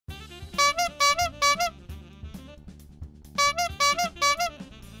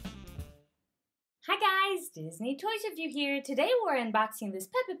Disney Toys Review here. Today we're unboxing this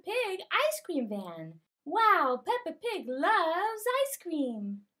Peppa Pig ice cream van. Wow, Peppa Pig loves ice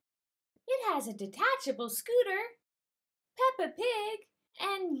cream. It has a detachable scooter, Peppa Pig,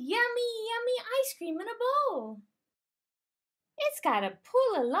 and yummy ice cream in a bowl. It's got a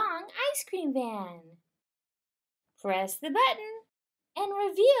pull-along ice cream van. Press the button and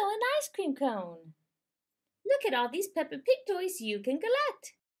reveal an ice cream cone. Look at all these Peppa Pig toys you can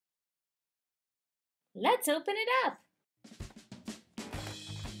collect. Let's open it up.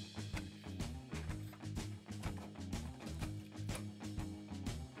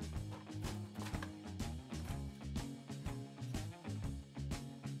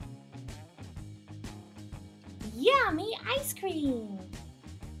 Yummy ice cream!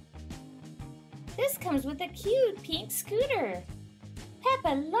 This comes with a cute pink scooter.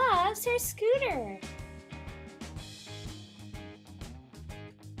 Peppa loves her scooter.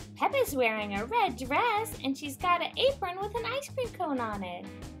 Peppa's wearing a red dress and she's got an apron with an ice cream cone on it.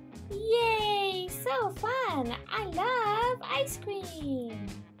 Yay! So fun! I love ice cream!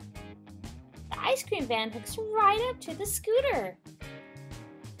 The ice cream van hooks right up to the scooter.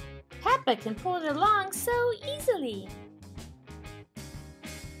 Peppa can pull it along so easily.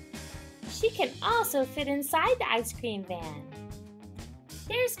 She can also fit inside the ice cream van.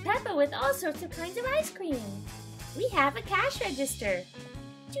 There's Peppa with all sorts of kinds of ice cream. We have a cash register.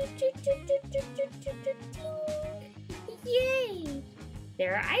 Yay!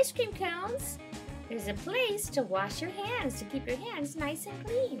 There are ice cream cones. There's a place to wash your hands to keep your hands nice and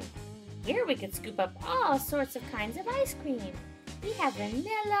clean. Here we could scoop up all sorts of kinds of ice cream. We have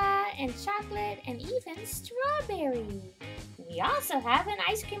vanilla and chocolate and even strawberry. We also have an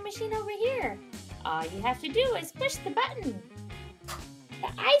ice cream machine over here. All you have to do is push the button.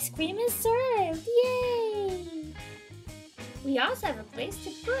 The ice cream is served. Yay! We also have a place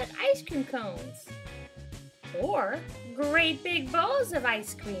to put ice cream cones or great big bowls of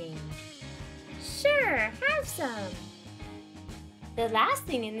ice cream. Sure, have some. The last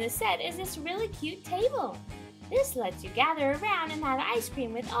thing in this set is this really cute table. This lets you gather around and have ice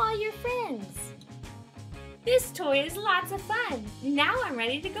cream with all your friends. This toy is lots of fun. Now I'm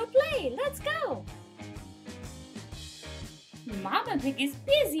ready to go play. Let's go. Mama Pig is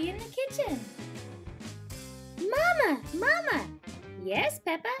busy in the kitchen. Mama! Yes,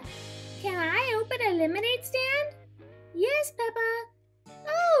 Peppa? Can I open a lemonade stand? Yes, Peppa.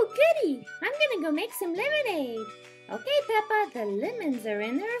 Oh, goody! I'm gonna go make some lemonade. Okay, Peppa, the lemons are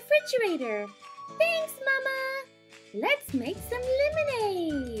in the refrigerator. Thanks, Mama. Let's make some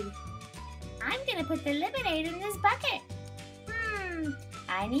lemonade. I'm gonna put the lemonade in this bucket.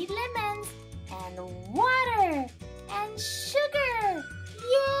 I need lemons and water and sugar.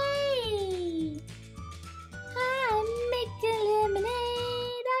 Yay! I'm making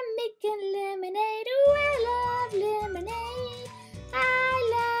lemonade. Ooh, I love lemonade. I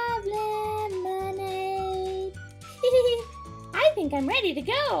love lemonade. I think I'm ready to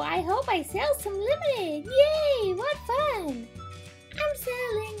go. I hope I sell some lemonade. Yay, what fun. I'm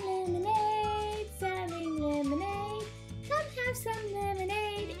selling lemonade. Come have some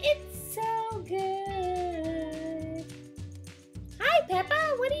lemonade. It's so good. Hi, Peppa.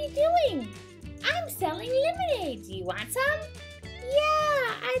 What are you doing? I'm selling lemonade. Do you want some?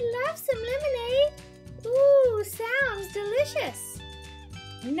 Yeah, I love some lemonade. Ooh, sounds delicious.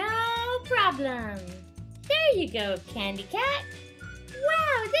 No problem. There you go, Candy Cat.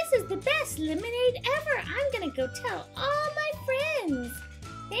 Wow, this is the best lemonade ever. I'm gonna go tell all my friends.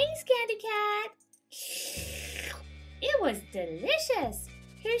 Thanks, Candy Cat. It was delicious.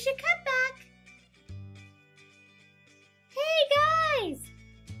 Here's your cup back. Hey, guys.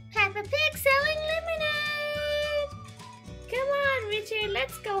 Peppa Pig selling lemonade! Come on, Richard,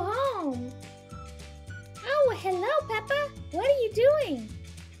 let's go home. Oh, hello, Peppa. What are you doing?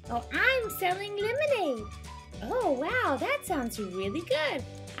 Oh, I'm selling lemonade. Oh, wow, that sounds really good.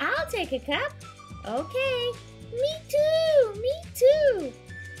 I'll take a cup. Okay. Me too.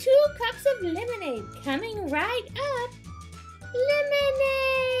 2 cups of lemonade coming right up.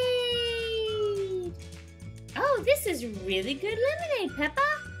 Lemonade! Oh, this is really good lemonade, Peppa.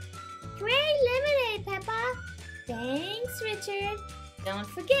 Great lemonade, Peppa. Thanks, Richard. Don't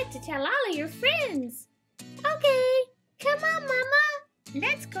forget to tell all of your friends. Okay, come on, Mama.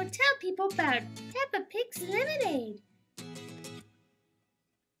 Let's go tell people about Peppa Pig's lemonade.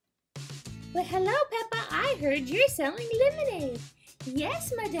 Well, hello, Peppa. I heard you're selling lemonade.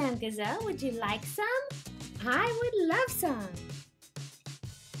 Yes, Madame Gazelle. Would you like some? I would love some.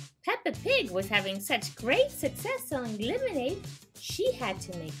 Peppa Pig was having such great success selling lemonade, she had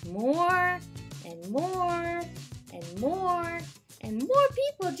to make more and more and more, and more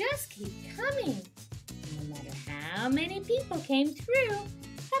people just keep coming. how many people came through,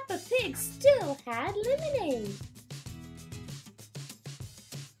 Peppa Pig still had lemonade.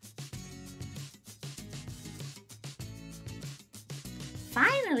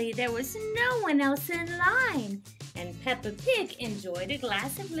 Finally, there was no one else in line, and Peppa Pig enjoyed a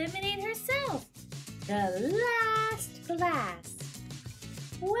glass of lemonade herself. The last glass.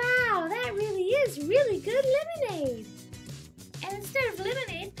 Wow, that really is really good lemonade. And instead of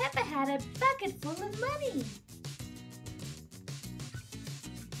lemonade, Peppa had a bucket full of money.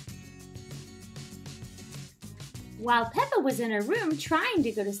 While Peppa was in her room trying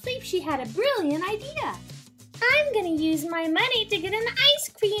to go to sleep, she had a brilliant idea. I'm gonna use my money to get an ice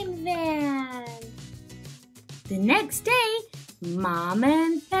cream van. The next day, Mom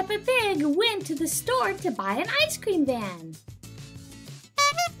and Peppa Pig went to the store to buy an ice cream van.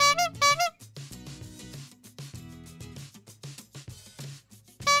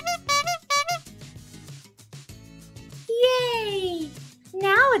 Yay!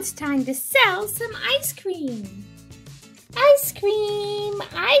 Now it's time to sell some ice cream. Ice cream,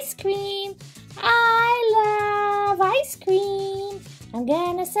 ice cream. I love ice cream. I'm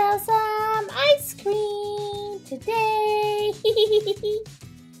gonna sell some ice cream today.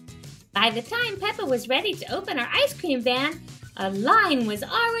 By the time Peppa was ready to open her ice cream van, a line was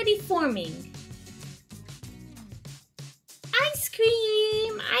already forming. Ice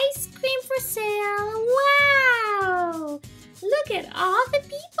cream for sale. Wow! Look at all the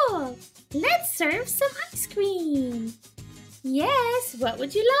people. Let's serve some ice cream. Yes, what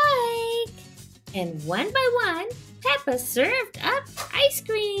would you like? And one by one, Peppa served up ice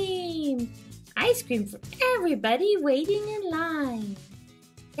cream. Ice cream for everybody waiting in line.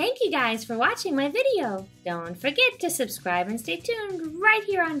 Thank you guys for watching my video. Don't forget to subscribe and stay tuned right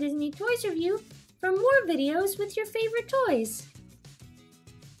here on Disney Toys Review for more videos with your favorite toys.